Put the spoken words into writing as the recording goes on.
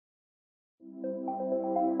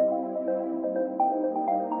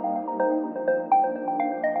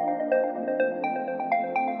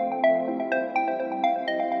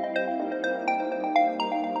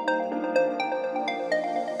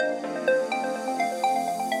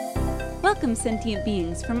Welcome, sentient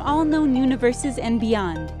beings from all known universes and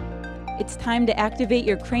beyond. It's time to activate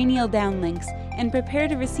your cranial downlinks and prepare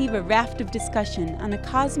to receive a raft of discussion on a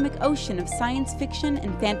cosmic ocean of science fiction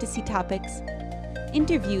and fantasy topics,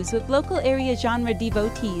 interviews with local area genre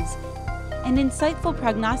devotees, and insightful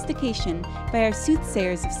prognostication by our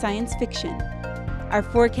soothsayers of science fiction, our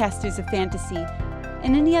forecasters of fantasy,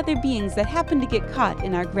 and any other beings that happen to get caught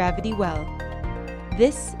in our gravity well.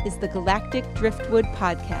 This is the Galactic Driftwood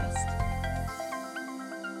Podcast.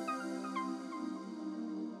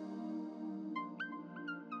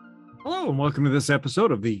 Hello, and welcome to this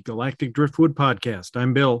episode of the Galactic Driftwood Podcast.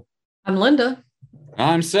 I'm Bill. I'm Linda.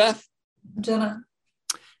 I'm Seth. I'm Jenna.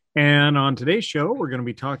 And on today's show, we're going to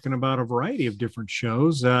be talking about a variety of different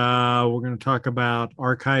shows. We're going to talk about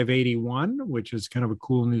Archive 81, which is kind of a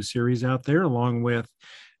cool new series out there, along with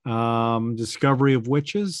Discovery of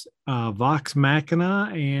Witches, Vox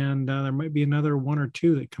Machina, and there might be another one or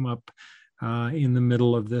two that come up in the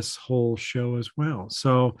middle of this whole show as well.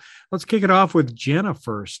 So let's kick it off with Jenna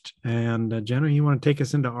first. And Jenna, you want to take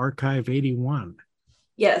us into Archive 81?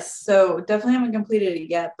 Yes, so definitely haven't completed it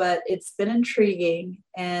yet, but it's been intriguing,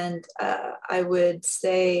 and I would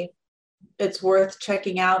say it's worth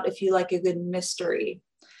checking out if you like a good mystery,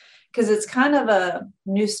 because it's kind of a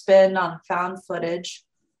new spin on found footage.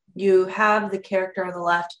 You have the character on the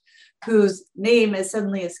left whose name is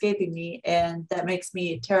suddenly escaping me, and that makes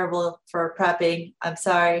me terrible for prepping. I'm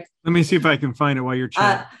sorry. Let me see if I can find it while you're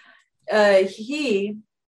chatting. He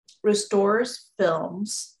restores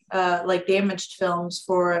films, like damaged films,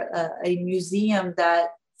 for a museum that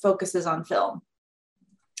focuses on film.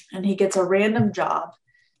 And he gets a random job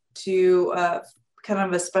to kind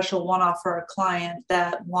of a special one-off for a client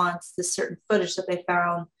that wants this certain footage that they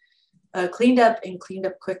found cleaned up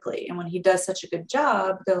quickly. And when he does such a good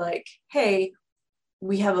job, they're like, hey,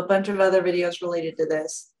 we have a bunch of other videos related to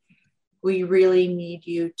this. We really need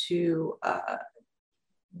you to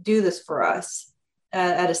do this for us.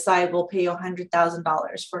 At a site, we'll pay you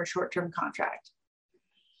 $100,000 for a short-term contract.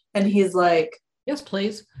 And he's like, yes,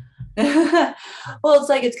 please. well, it's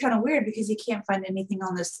like, it's kind of weird because he can't find anything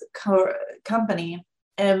on this company.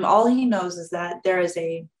 And all he knows is that there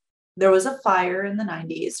was a fire in the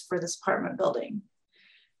 90s for this apartment building,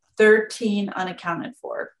 13 unaccounted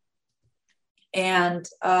for. And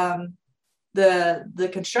the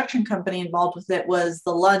construction company involved with it was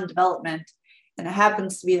the Lund Development. And it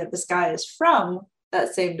happens to be that this guy is from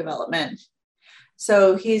that same development.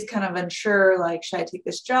 So he's kind of unsure, like, should I take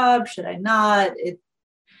this job? Should I not?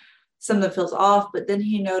 Something feels off. But then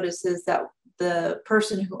he notices that the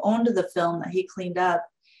person who owned the film that he cleaned up,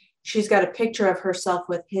 she's got a picture of herself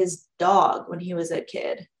with his dog when he was a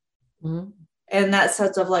kid. Mm-hmm. And that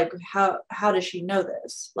sets of like, how does she know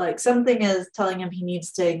this? Like, something is telling him he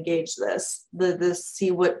needs to engage this,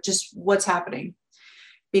 see what's happening.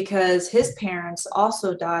 Because his parents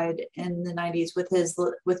also died in the 90s with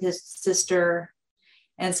his sister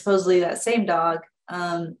and supposedly that same dog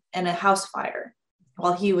in a house fire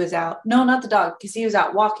while he was out. No, not the dog, because he was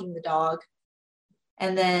out walking the dog.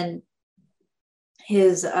 And then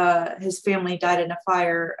his family died in a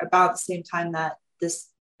fire about the same time that this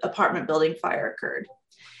apartment building fire occurred.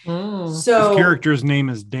 Mm. So his character's name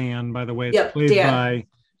is Dan, by the way. It's played Dan. By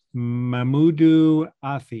Mahmoudou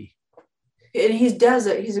Afi. And he's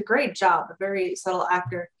a great job, a very subtle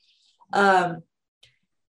actor.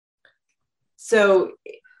 So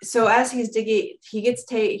as he's digging, he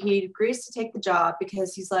agrees to take the job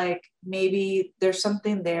because he's like, maybe there's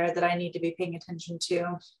something there that I need to be paying attention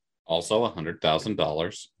to. Also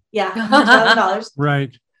 $100,000. Yeah, $100,000.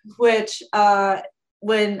 Right. Which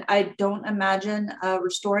when I don't imagine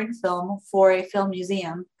restoring film for a film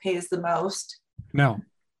museum pays the most. No.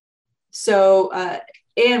 So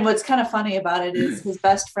and what's kind of funny about it is his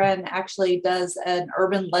best friend actually does an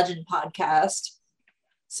urban legend podcast.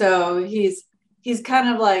 So he's kind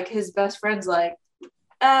of like, his best friend's like,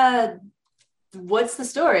 what's the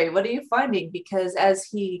story? What are you finding? Because as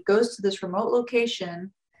he goes to this remote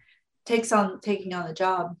location, taking on the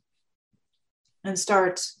job and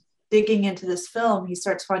starts digging into this film, he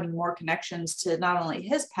starts finding more connections to not only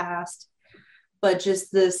his past, but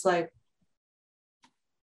just this like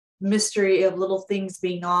mystery of little things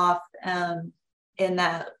being off, and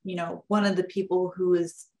that, you know, one of the people who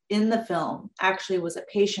is in the film actually was a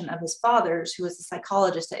patient of his father's who was a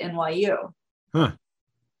psychologist at NYU. Huh.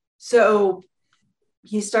 So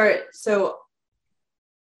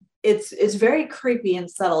it's very creepy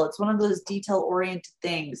and subtle. It's one of those detail-oriented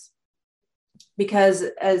things, because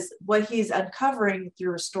as what he's uncovering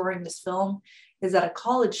through restoring this film is that a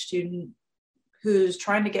college student who's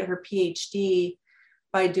trying to get her PhD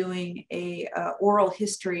by doing a oral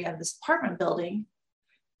history of this apartment building,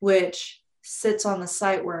 which sits on the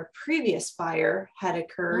site where a previous fire had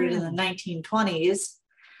occurred in the 1920s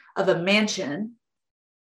of a mansion,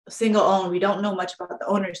 single owned. We don't know much about the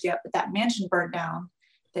owners yet, but that mansion burned down.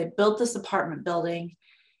 They built this apartment building,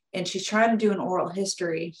 and she's trying to do an oral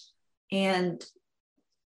history. And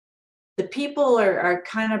the people are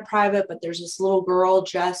kind of private, but there's this little girl,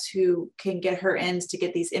 Jess, who can get her ins to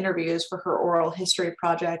get these interviews for her oral history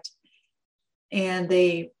project. And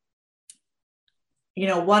they,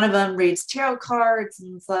 one of them reads tarot cards,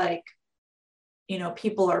 and it's like,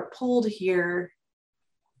 people are pulled here,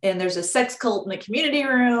 and there's a sex cult in the community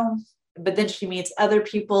room. But then she meets other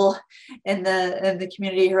people in the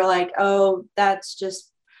community who are like, oh, that's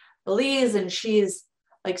just Belize, and she's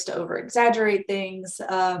likes to over exaggerate things.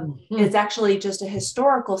 It's actually just a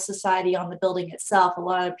historical society on the building itself. A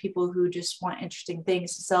lot of people who just want interesting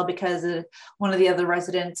things to sell, because one of the other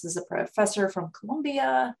residents is a professor from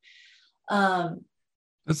Columbia.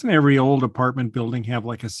 Doesn't every old apartment building have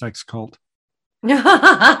like a sex cult?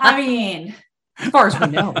 I mean, as far as we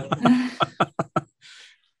know.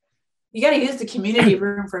 You got to use the community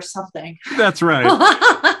room for something. That's right.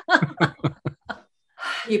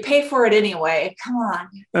 You pay for it anyway. Come on.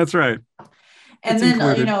 That's right. And It's then,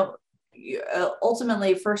 included.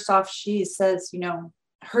 Ultimately, first off, she says,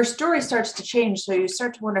 her story starts to change. So you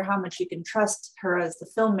start to wonder how much you can trust her as the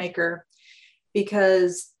filmmaker,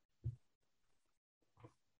 because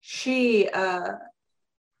she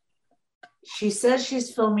says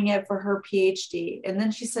she's filming it for her PhD. And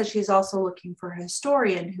then she says she's also looking for a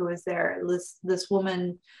historian who is there. This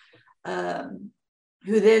woman, who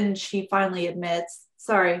then she finally admits,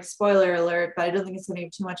 sorry, spoiler alert, but I don't think it's going to be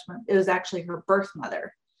too much. It was actually her birth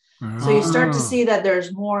mother. So you start to see that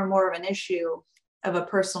there's more and more of an issue of a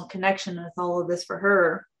personal connection with all of this for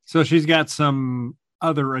her. So she's got some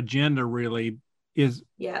other agenda, really. Is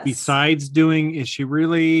she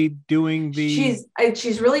really doing the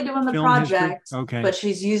she's really doing the project history? Okay, but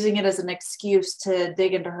she's using it as an excuse to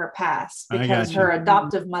dig into her past, because her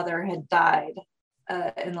adoptive mother had died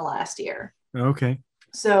in the last year. Okay.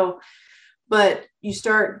 So, but you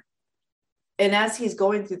start, and as he's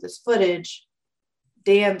going through this footage,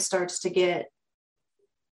 Dan starts to get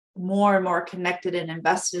more and more connected and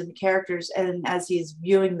invested in the characters. And as he's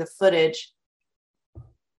viewing the footage,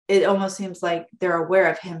 it almost seems like they're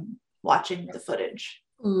aware of him watching the footage.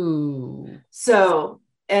 Ooh. So,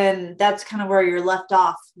 and that's kind of where you're left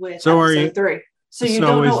off with episode 3. So you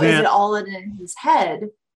don't know, is it all in his head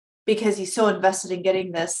because he's so invested in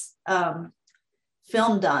getting this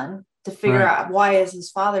film done to figure out why is his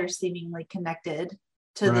father seemingly connected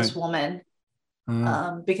to this woman,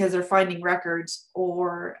 because they're finding records,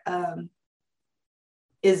 or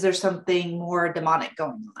is there something more demonic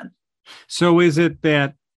going on? So is it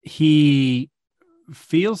that he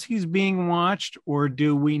feels he's being watched, or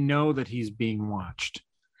do we know that he's being watched?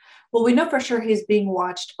 Well, we know for sure he's being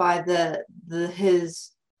watched by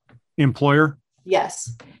his employer.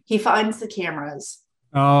 Yes, he finds the cameras.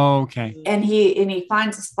 Oh, okay. And he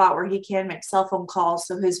finds a spot where he can make cell phone calls.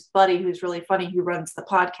 So his buddy, who's really funny, who runs the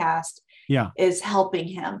podcast, is helping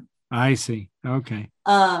him. I see. Okay.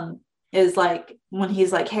 Is like, when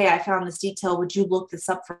he's like, hey, I found this detail, would you look this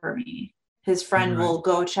up for me? His friend will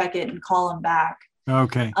go check it and call him back.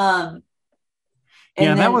 Okay. And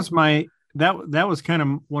that was that was kind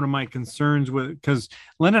of one of my concerns with, because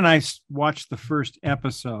Lynn and I watched the first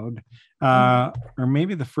episode, or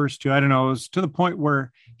maybe the first two. I don't know. It was to the point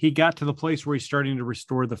where he got to the place where he's starting to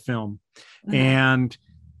restore the film. And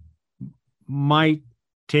my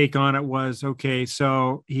take on it was, okay,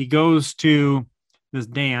 so he goes to, this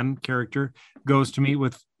Dan character goes to meet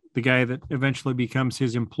with the guy that eventually becomes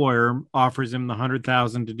his employer, offers him the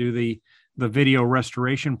 $100,000 to do the video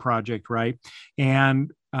restoration project. Right.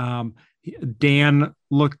 And, Dan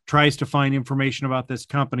tries to find information about this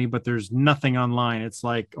company, but there's nothing online. It's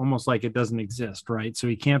like almost like it doesn't exist, right? So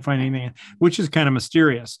he can't find anything, which is kind of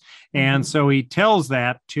mysterious. And so he tells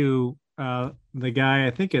that to the guy.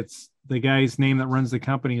 I think it's the guy's name that runs the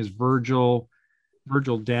company is Virgil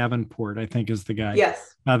Davenport, I think is the guy.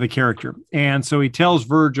 Yes. The character. And so he tells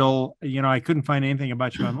Virgil, I couldn't find anything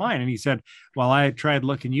about you online. And he said, well, I tried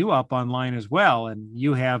looking you up online as well, and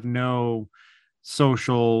you have no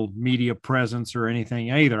social media presence or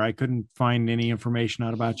anything either. I couldn't find any information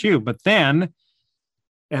out about you. But then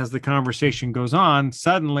as the conversation goes on,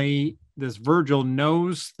 suddenly this Virgil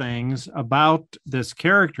knows things about this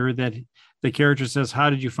character that the character says, how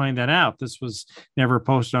did you find that out? This was never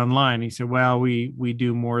posted online. He said, well, we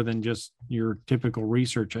do more than just your typical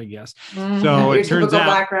research, I guess. So your it turns out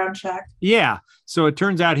background check. Yeah. So it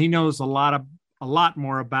turns out he knows a lot a lot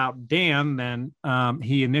more about Dan than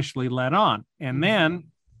he initially let on. And then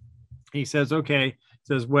he says, okay,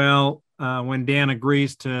 well, when Dan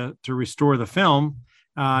agrees to restore the film,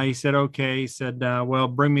 he said, okay, he said, well,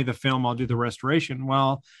 bring me the film. I'll do the restoration.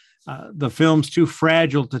 Well, the film's too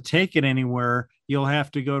fragile to take it anywhere. You'll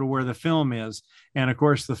have to go to where the film is. And of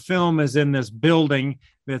course, the film is in this building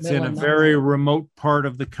that's in a very remote part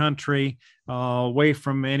of the country, away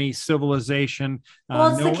from any civilization.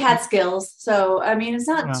 Well, it's the Catskills. So, I mean, it's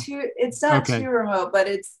not too remote, but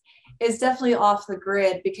it's definitely off the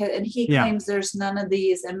grid and he claims there's none of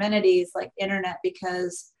these amenities like internet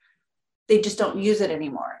because they just don't use it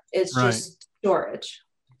anymore. It's just storage.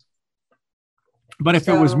 But if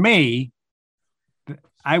it was me,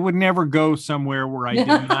 I would never go somewhere where I did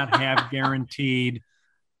not have guaranteed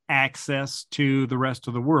access to the rest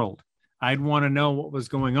of the world. I'd want to know what was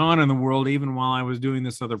going on in the world, even while I was doing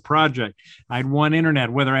this other project. I'd want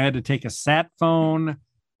internet, whether I had to take a sat phone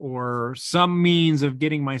or some means of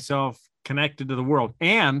getting myself connected to the world.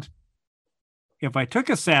 And if I took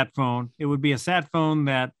a sat phone, it would be a sat phone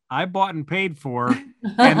that I bought and paid for,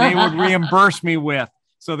 and they would reimburse me with,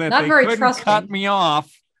 so that they couldn't cut me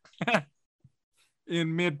off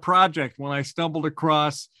in mid-project when I stumbled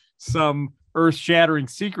across some earth-shattering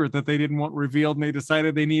secret that they didn't want revealed, and they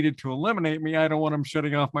decided they needed to eliminate me. I don't want them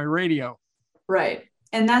shutting off my radio. Right.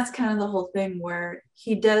 And that's kind of the whole thing where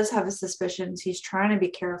he does have his suspicions. He's trying to be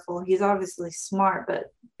careful. He's obviously smart, but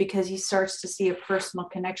because he starts to see a personal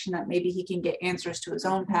connection that maybe he can get answers to his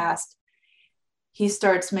own past, he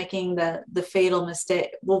starts making the fatal mistake.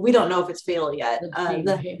 Well, we don't know if it's fatal yet.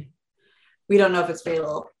 We don't know if it's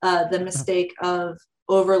fatal. The mistake of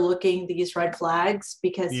overlooking these red flags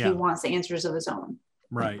because he wants the answers of his own.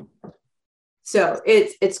 Right. So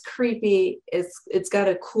it's creepy. It's got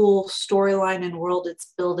a cool storyline and world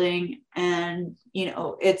it's building. And,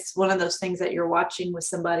 it's one of those things that you're watching with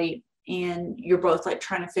somebody and you're both like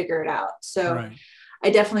trying to figure it out. So I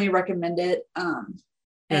definitely recommend it.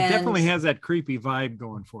 It definitely has that creepy vibe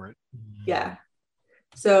going for it. Yeah.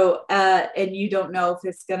 So, and you don't know if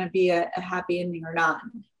it's going to be a happy ending or not.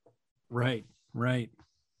 Right.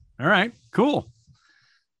 All right, cool.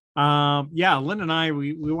 Lynn and I,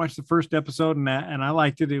 we watched the first episode and I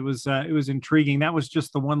liked it. It was intriguing. That was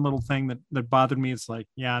just the one little thing that bothered me. It's like,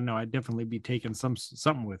 I'd definitely be taking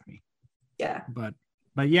something with me. Yeah. But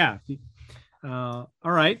yeah. All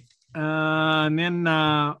right. And then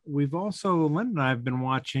we've also, Lynn and I have been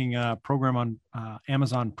watching a program on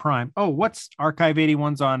Amazon Prime. Oh, what's Archive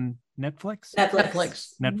 81's on Netflix?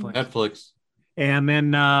 Netflix. And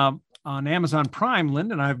then on Amazon Prime,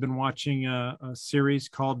 Lynn and I have been watching a series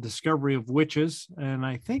called Discovery of Witches. And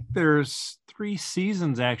I think there's 3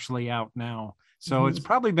 seasons actually out now. So it's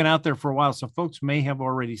probably been out there for a while. So folks may have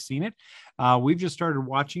already seen it. We've just started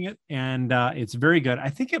watching it and it's very good. I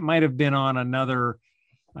think it might have been on another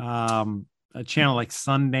a channel like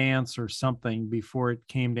Sundance or something before it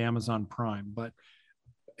came to Amazon Prime. But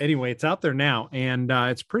anyway, it's out there now and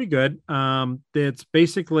it's pretty good. It's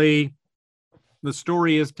basically, the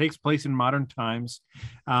story takes place in modern times.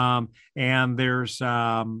 And there's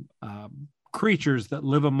creatures that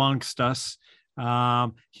live amongst us.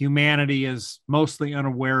 Humanity is mostly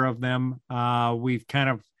unaware of them. We've kind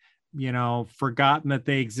of forgotten that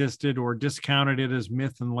they existed or discounted it as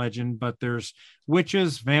myth and legend, but there's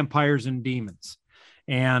witches, vampires, and demons.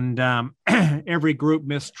 And every group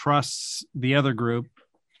mistrusts the other group.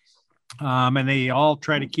 And they all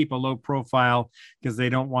try to keep a low profile because they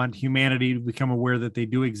don't want humanity to become aware that they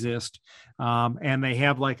do exist. And they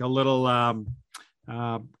have like a little,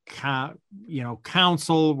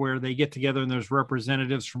 council where they get together and there's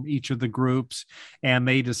representatives from each of the groups and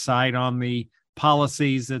they decide on the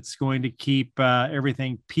policies that's going to keep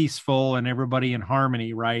everything peaceful and everybody in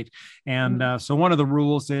harmony, right? And so one of the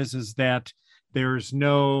rules is that there's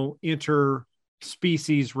no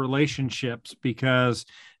interspecies relationships, because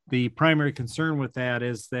the primary concern with that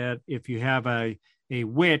is that if you have a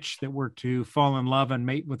witch that were to fall in love and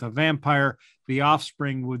mate with a vampire, the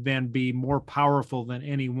offspring would then be more powerful than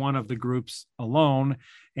any one of the groups alone,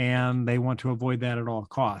 and they want to avoid that at all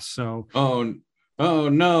costs. So Oh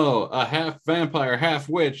no, a half vampire, half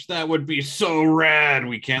witch. That would be so rad.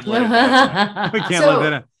 We can't let it happen. We can't let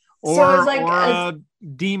that happen. Or a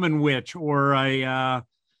demon witch or a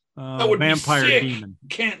vampire demon.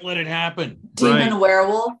 Can't let it happen. Demon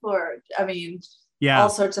werewolf all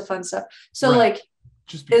sorts of fun stuff. So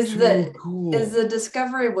is the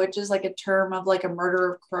Discovery of Witches like a term of like a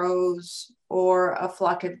murder of crows or a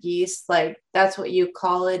flock of geese? Like that's what you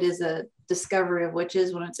call it, is a discovery of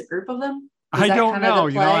witches when it's a group of them? Is I that don't kind of the know.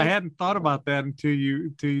 You know, I play? hadn't thought about that until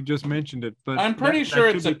you just mentioned it. But I'm pretty that sure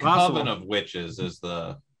could it's a be possible. coven of witches is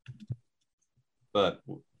the, but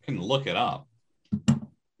we can look it up.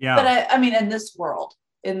 Yeah. But I mean, in this world,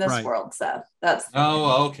 Right. Seth, that's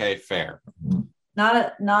Oh, okay, fair.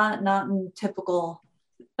 not in typical.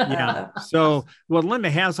 Yeah. So what Linda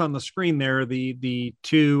has on the screen there, the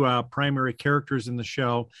two primary characters in the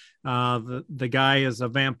show, the guy is a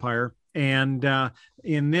vampire, and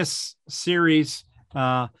in this series,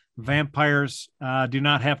 vampires do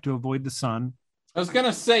not have to avoid the sun. I was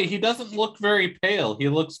gonna say he doesn't look very pale. He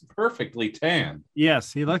looks perfectly tan.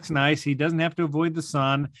 Yes, he looks nice. He doesn't have to avoid the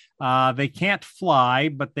sun. They can't fly,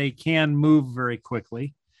 but they can move very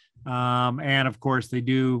quickly. And of course, they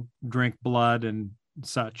do drink blood and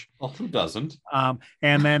such. Well, who doesn't?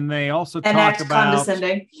 And then they also and talk act about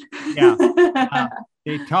condescending. Yeah.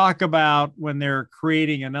 They talk about when they're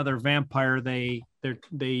creating another vampire, they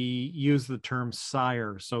use the term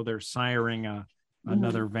sire, so they're siring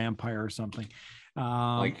another vampire or something.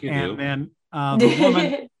 Like you and do. then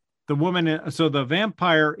the woman. So the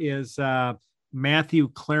vampire is Matthew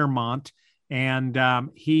Claremont, and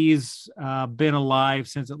he's been alive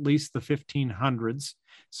since at least the 1500s.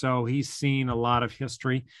 So he's seen a lot of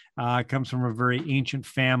history. Comes from a very ancient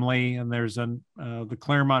family, and there's the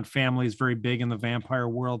Claremont family is very big in the vampire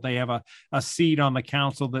world. They have a seat on the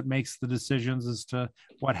council that makes the decisions as to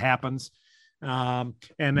what happens. And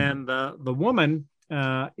then the woman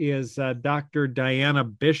is Dr. Diana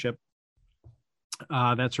Bishop.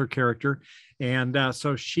 That's her character, and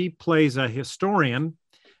so she plays a historian,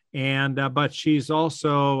 and but she's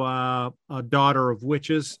also a daughter of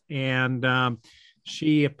witches, and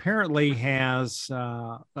she apparently has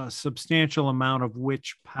a substantial amount of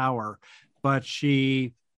witch power, but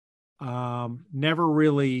she never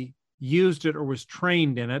really used it or was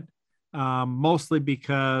trained in it, mostly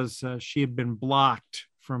because she had been blocked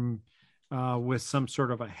from with some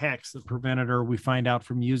sort of a hex that prevented her, we find out,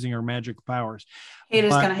 from using her magic powers.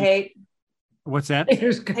 Haters gonna hate. What's that?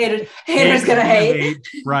 Haters gonna hate.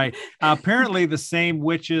 Right. Apparently the same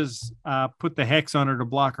witches put the hex on her to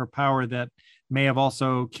block her power that may have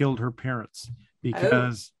also killed her parents,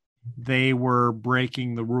 because they were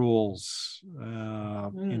breaking the rules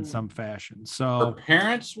in some fashion. So her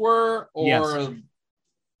parents were, or yes.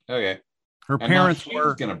 Okay. Her And parents now she's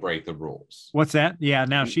were going to break the rules. What's that? Yeah,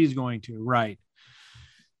 now she's going to, right.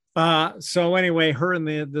 So anyway, her and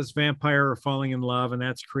this vampire are falling in love, and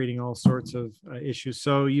that's creating all sorts of issues.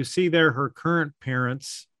 So you see there her current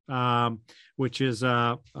parents, which is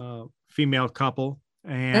a female couple.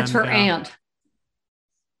 And That's her aunt.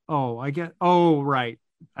 Right.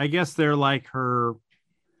 I guess they're like her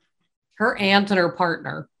aunt and her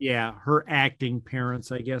partner. Yeah, her acting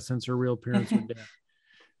parents, I guess, since her real parents were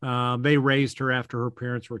dead. They raised her after her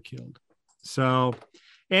parents were killed. So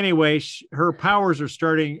anyway, her powers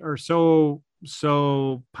are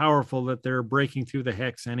so powerful that they're breaking through the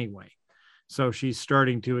hex anyway. So she's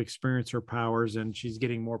starting to experience her powers, and she's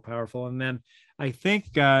getting more powerful. And then I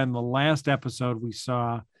think in the last episode we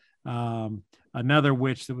saw another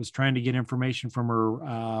witch that was trying to get information from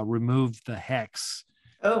her, removed the hex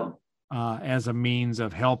as a means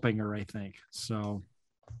of helping her, I think. So,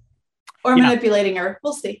 or manipulating her.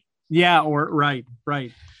 We'll see. Yeah, or right.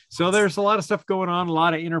 So there's a lot of stuff going on, a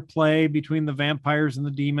lot of interplay between the vampires and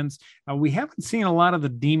the demons. We haven't seen a lot of the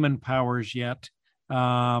demon powers yet. So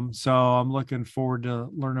I'm looking forward to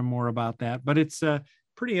learning more about that. But it's a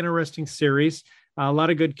pretty interesting series. A lot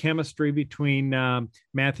of good chemistry between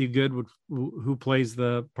Matthew Good, who plays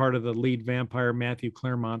the part of the lead vampire, Matthew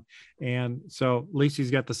Claremont. And so at least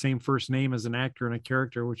he's got the same first name as an actor and a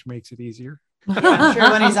character, which makes it easier. Yeah, I'm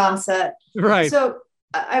sure when he's on set. Right. So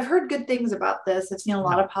I've heard good things about this. I've seen a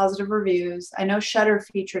lot of positive reviews. I know Shudder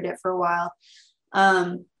featured it for a while.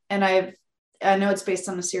 And I know it's based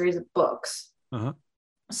on a series of books. Uh-huh.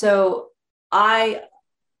 So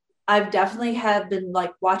I've definitely have been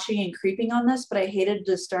like watching and creeping on this, but I hated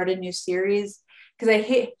to start a new series because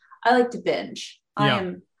I like to binge.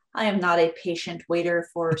 Yeah. I am not a patient waiter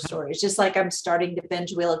for stories, just like I'm starting to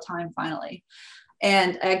binge Wheel of Time finally.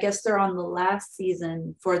 And I guess they're on the last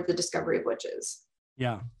season for The Discovery of Witches.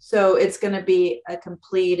 Yeah. So it's going to be a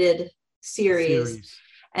completed series.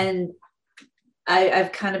 And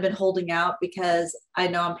I've kind of been holding out because I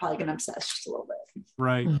know I'm probably going to obsess just a little bit.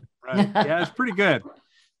 Right. Yeah, it's pretty good.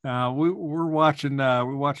 We're watching,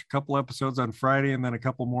 we watch a couple episodes on Friday and then a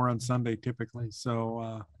couple more on Sunday typically.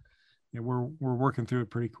 So we're working through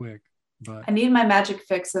it pretty quick. But I need my magic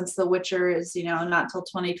fix since The Witcher is, not till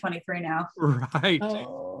 2023 now. Right.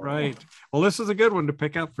 Right. Well, this is a good one to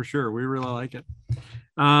pick up for sure. We really like it.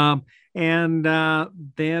 And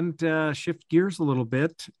then to shift gears a little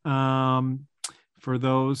bit, for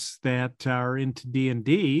those that are into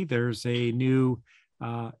D&D, there's a new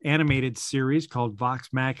animated series called Vox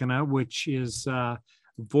Machina, which is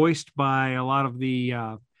voiced by a lot of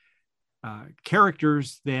the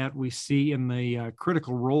characters that we see in the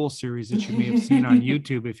Critical Role series that you may have seen on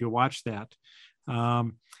YouTube if you watch that.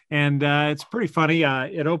 And it's pretty funny.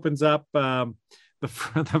 It opens up, the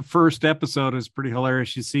first episode is pretty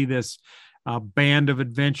hilarious. You see this band of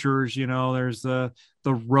adventurers, there's the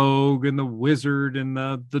rogue and the wizard and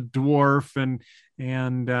the dwarf and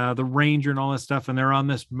the ranger and all this stuff. And they're on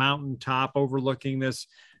this mountaintop overlooking this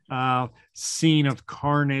scene of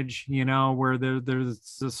carnage, where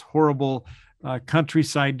there's this horrible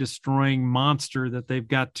countryside destroying monster that they've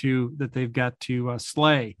got to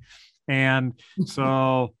slay. And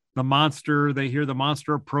so they hear the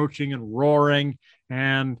monster approaching and roaring,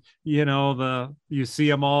 and you see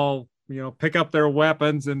them all pick up their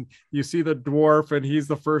weapons, and you see the dwarf, and he's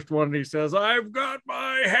the first one, and he says, "I've got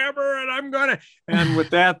my hammer and I'm gonna," and with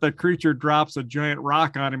that the creature drops a giant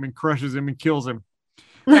rock on him and crushes him and kills him.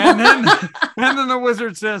 And then the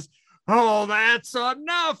wizard says, "Oh, that's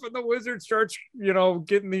enough." And the wizard starts,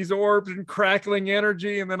 getting these orbs and crackling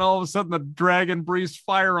energy. And then all of a sudden the dragon breathes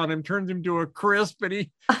fire on him, turns him to a crisp, and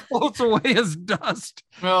he floats away as dust.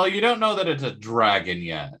 Well, you don't know that it's a dragon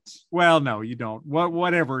yet. Well, no, you don't.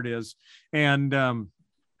 Whatever it is. And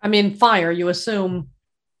fire, you assume.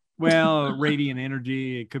 Well, radiant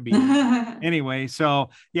energy, it could be. Anyway, so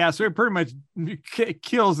it pretty much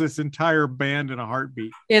kills this entire band in a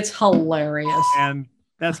heartbeat. It's hilarious. And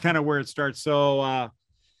that's kind of where it starts. So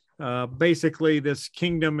basically this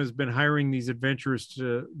kingdom has been hiring these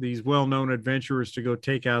well-known adventurers to go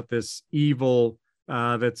take out this evil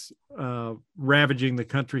that's ravaging the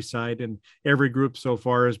countryside. And every group so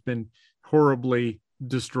far has been horribly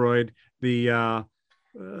destroyed.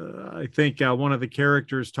 I think one of the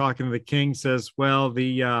characters talking to the king says, well,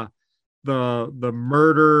 the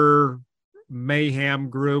murder mayhem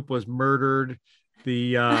group was murdered.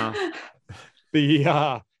 The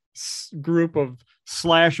group of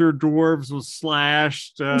slasher dwarves was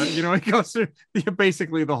slashed. It goes through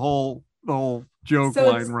basically the whole joke so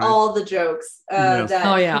line, it's right? all the jokes Yes.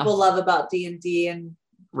 that people love about D&D and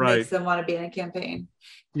Right. makes them want to be in a campaign.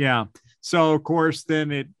 Yeah. So of course,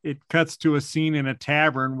 then it cuts to a scene in a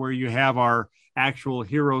tavern where you have our actual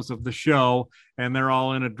heroes of the show, and they're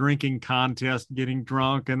all in a drinking contest, getting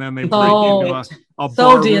drunk, and then they break into a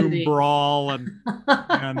barroom D&D. brawl, and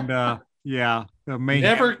the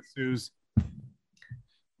mayhem ensues.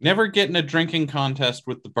 Never get in a drinking contest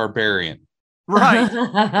with the barbarian. Right.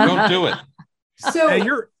 Don't do it. So Hey,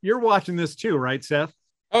 you're watching this too, right, Seth?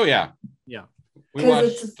 Oh yeah. Yeah. We 'Cause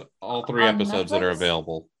watched it's all 3 on episodes that are Netflix?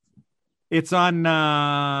 available. It's on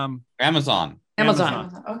Amazon.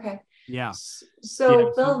 Amazon. Okay. Yeah. So Yeah.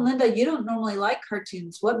 Phil and Linda, you don't normally like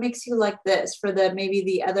cartoons. What makes you like this for maybe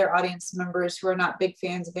the other audience members who are not big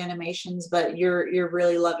fans of animations, but you're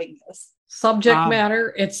really loving this? Subject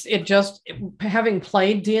matter. Having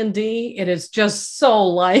played D&D, it is just so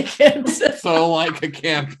like it. So like a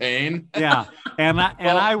campaign. Yeah.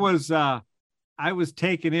 I was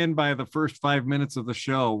taken in by the first 5 minutes of the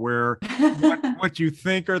show, where what you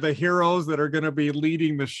think are the heroes that are going to be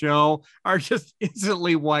leading the show are just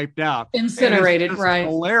instantly wiped out. Incinerated, And it's just right.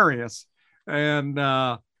 hilarious. And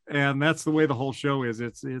that's the way the whole show is.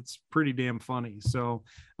 It's pretty damn funny. So,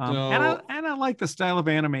 and I like the style of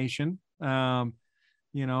animation.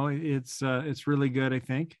 It's really good, I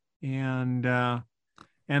think.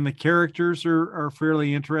 And the characters are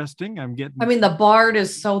fairly interesting. The bard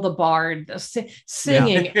is so the bard,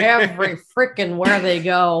 singing every freaking where they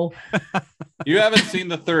go. You haven't seen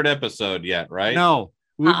the 3rd episode yet, right? No,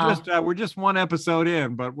 we're just 1 episode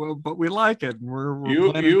in, but we like it.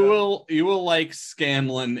 You will like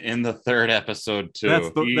Scanlan in the 3rd episode too.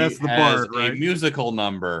 That's the bard, right? A musical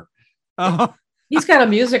number. Oh, He's got a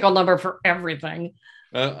musical number for everything.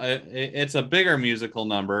 It's a bigger musical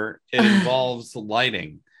number. It involves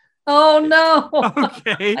lighting. Oh no!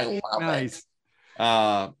 okay, I love nice.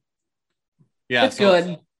 It's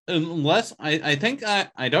good. Unless I think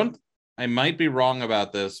I might be wrong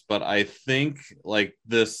about this, but I think like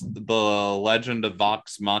the Legend of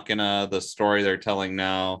Vox Machina, the story they're telling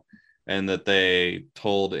now, and that they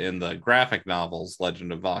told in the graphic novels,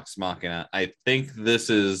 Legend of Vox Machina. I think this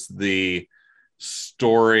is the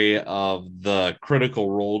story of the Critical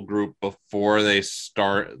Role group before they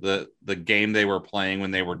start the game they were playing, when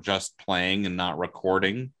they were just playing and not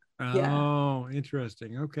recording. Oh,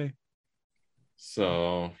 interesting. Okay.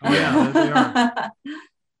 So yeah, they are.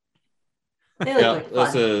 They look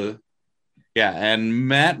like fun. Yeah, and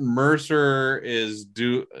Matt Mercer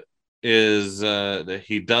he does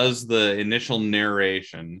the initial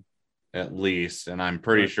narration at least, and I'm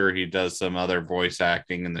pretty sure he does some other voice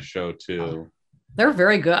acting in the show too. They're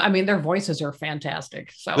very good. I mean, their voices are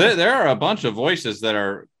fantastic. So There are a bunch of voices that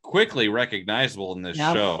are quickly recognizable in this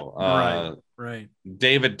show. Right.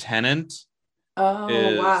 David Tennant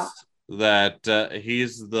Wow. that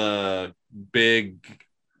he's the big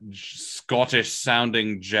Scottish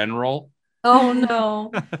sounding general. Oh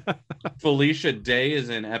no. Felicia Day is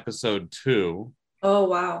in episode 2. Oh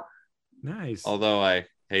wow. Nice. Although I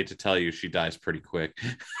hate to tell you, she dies pretty quick.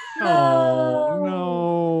 Oh,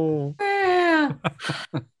 no. yeah.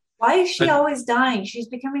 Why is she always dying? She's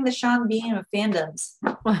becoming the Sean Bean of fandoms.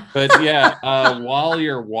 But yeah, while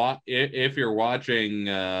you're if you're watching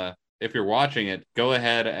it, go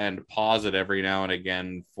ahead and pause it every now and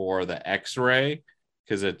again for the X-ray,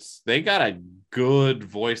 because they got a good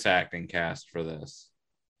voice acting cast for this.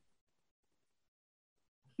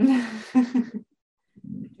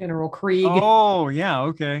 General Krieg. Oh, yeah.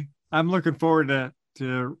 Okay. I'm looking forward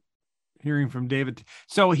to hearing from David.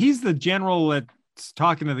 So he's the general that's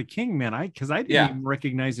talking to the king, man. Because I didn't even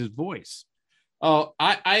recognize his voice. Oh,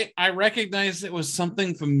 I recognized it was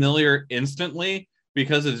something familiar instantly,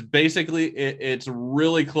 because it's basically it's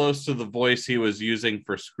really close to the voice he was using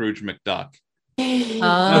for Scrooge McDuck.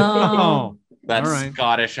 Oh, That all right.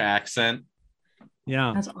 Scottish accent.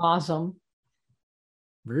 Yeah. that's awesome.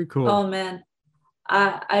 Very cool. Oh man.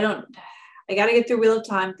 I gotta get through Wheel of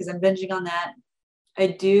Time because I'm binging on that.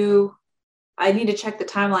 I need to check the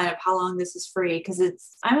timeline of how long this is free, because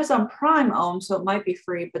it's Amazon Prime owned, so it might be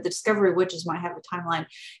free, but the Discovery Witches might have a timeline,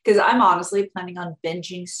 because I'm honestly planning on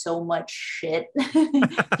binging so much shit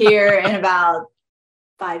here in about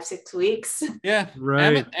 5-6 weeks. Yeah,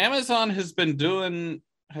 Right. Amazon has been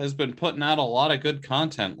putting out a lot of good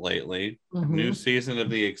content lately. Mhm. New season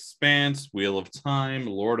of The Expanse, Wheel of Time,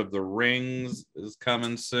 Lord of the Rings is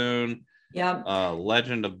coming soon. Yep.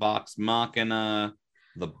 Legend of Vox Machina,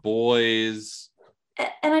 The Boys.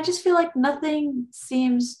 And I just feel like nothing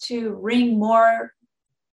would ring more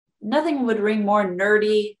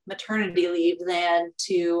nerdy maternity leave than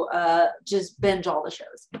to just binge all the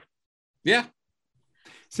shows. Yeah.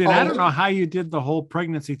 See, and I don't know how you did the whole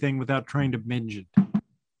pregnancy thing without trying to binge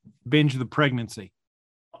the pregnancy.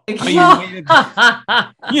 How you waited,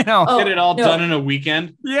 Get it all done in a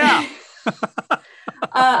weekend. Yeah.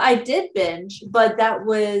 I did binge, but that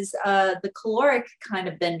was the caloric kind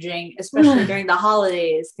of binging, especially during the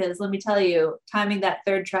holidays. Because let me tell you, timing that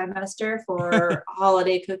third trimester for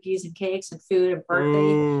holiday cookies and cakes and food and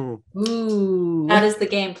birthday, Ooh. that is the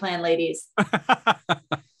game plan, ladies.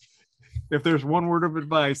 If there's one word of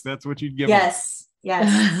advice, that's what you'd give. Yes.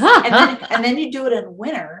 and then you do it in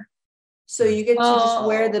winter. So you get to just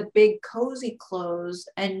wear the big cozy clothes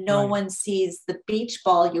and no one sees the beach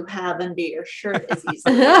ball you have under your shirt as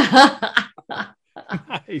easily.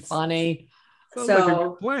 Nice. Funny. Sounds like a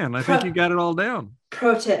good plan. I think you got it all down.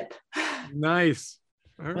 Pro tip. Nice.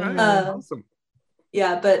 All right. Awesome.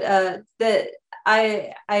 Yeah, but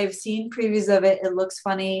I've seen previews of it. It looks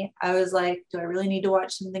funny. I was like, do I really need to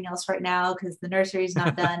watch something else right now? Because the nursery's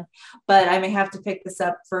not done. But I may have to pick this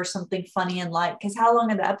up for something funny and light. Because how long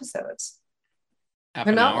are the episodes?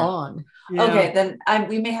 They're not long. Yeah. Okay, then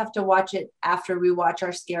we may have to watch it after we watch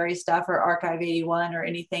our scary stuff or Archive 81 or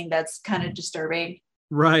anything that's kind of disturbing.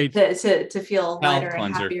 Right. To feel lighter and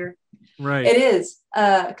cleanser. happier. Right. It is,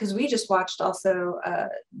 because we just watched also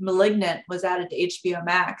Malignant was added to HBO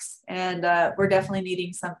Max, and we're definitely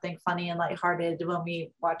needing something funny and lighthearted when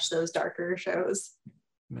we watch those darker shows.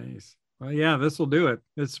 Nice. Well, yeah, this will do it.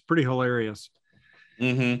 It's pretty hilarious.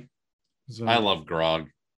 Mm-hmm. So, I love Grog.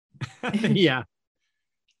 yeah.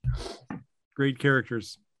 Great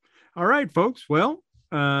characters. All right, folks. Well,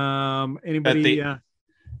 anybody?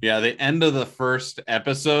 The end of the first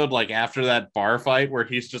episode, like after that bar fight where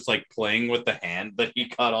he's just like playing with the hand that he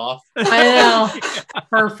cut off. I know.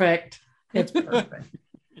 Perfect. It's perfect.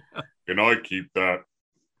 Can I keep that?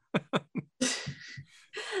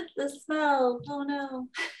 The smell. Oh no.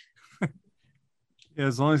 Yeah,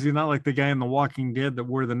 as long as he's not like the guy in The Walking Dead that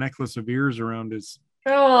wore the necklace of ears around his.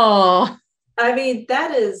 Oh. I mean,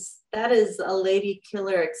 that is a lady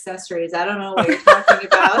killer accessories. I don't know what you're talking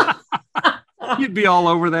about. You'd be all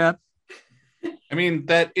over that. I mean,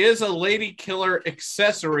 that is a lady killer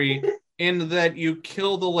accessory in that you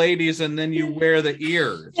kill the ladies and then you wear the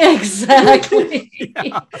ears. Exactly.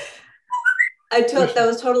 Yeah. That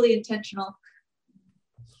was totally intentional.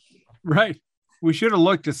 Right. We should have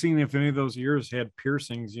looked to see if any of those ears had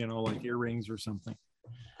piercings, like earrings or something.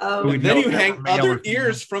 Oh, We And then know you that hang were male or other female.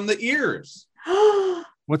 ears from the ears.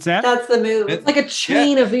 Well, What's that? That's the move. It- Like a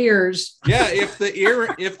chain of ears. Yeah, if the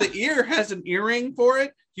ear has an earring for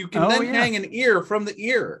it, you can then hang an ear from the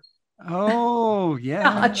ear. Oh,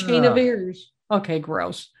 yeah. A chain of ears. Okay,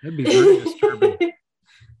 gross. That'd be very disturbing.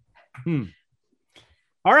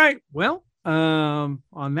 All right. Well, on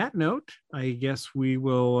that note, I guess we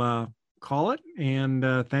will call it. And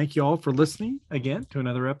thank you all for listening again to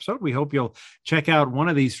another episode. We hope you'll check out one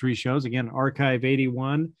of these 3 shows. Again, Archive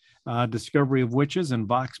 81, Discovery of Witches, and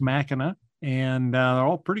Vox Machina. And they're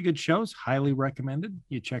all pretty good shows. Highly recommended.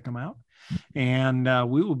 You check them out. And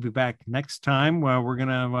we will be back next time where we're going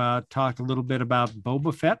to talk a little bit about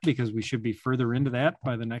Boba Fett, because we should be further into that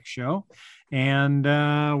by the next show. And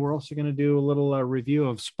we're also going to do a little review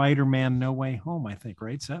of Spider-Man No Way Home, I think,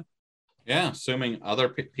 right, Seth? Yeah, assuming other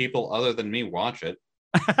people other than me watch it.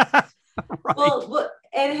 Right. Well,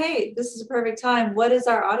 and hey, this is a perfect time. What is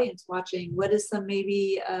our audience watching? What is some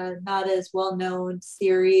maybe not as well-known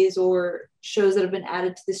series or shows that have been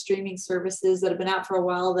added to the streaming services that have been out for a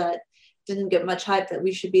while that didn't get much hype that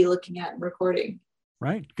we should be looking at and recording?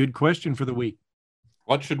 Right. Good question for the week.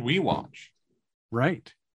 What should we watch?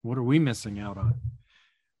 Right. What are we missing out on?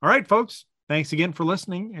 All right, folks. Thanks again for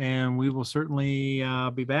listening. And we will certainly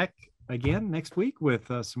be back again next week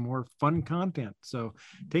with some more fun content. So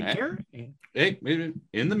take care. Hey,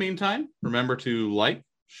 in the meantime, remember to like,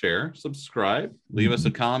 share, subscribe, leave us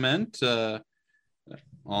a comment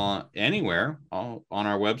anywhere on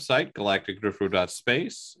our website,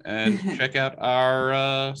 galacticdriftwood.space, and check out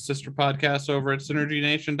our sister podcast over at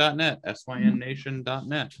synergynation.net,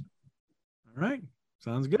 synnation.net. All right.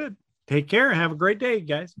 Sounds good. Take care. Have a great day,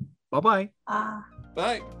 guys. Bye-bye.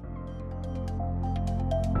 Bye.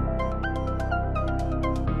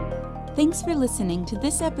 Thanks for listening to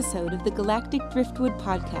this episode of the Galactic Driftwood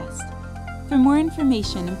Podcast. For more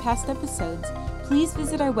information and past episodes, please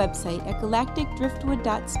visit our website at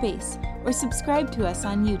galacticdriftwood.space or subscribe to us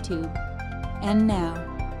on YouTube. And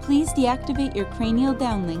now, please deactivate your cranial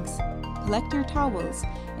downlinks, collect your towels,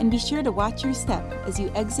 and be sure to watch your step as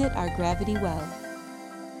you exit our gravity well.